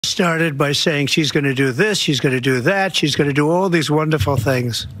Started by saying she's going to do this, she's going to do that, she's going to do all these wonderful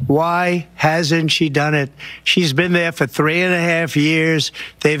things. Why hasn't she done it? She's been there for 3.5 years.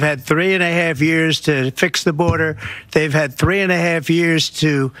 They've had 3.5 years to fix the border. They've had 3.5 years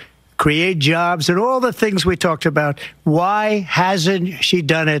to create jobs and all the things we talked about. Why hasn't she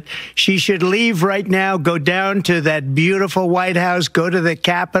done it? She should leave right now, go down to that beautiful White House, go to the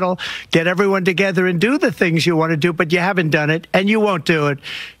Capitol, get everyone together and do the things you want to do, but you haven't done it, and you won't do it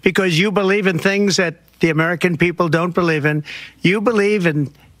because you believe in things that the American people don't believe in. You believe in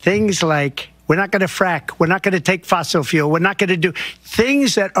things like we're not going to frack. We're not going to take fossil fuel. We're not going to do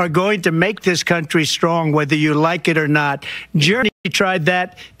things that are going to make this country strong, whether you like it or not. Germany tried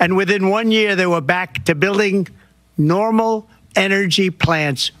that, and within 1 year, they were back to building normal energy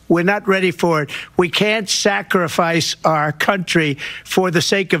plants. We're not ready for it. We can't sacrifice our country for the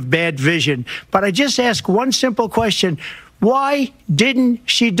sake of bad vision. But I just ask one simple question. Why didn't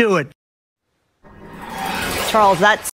she do it? Charles, that's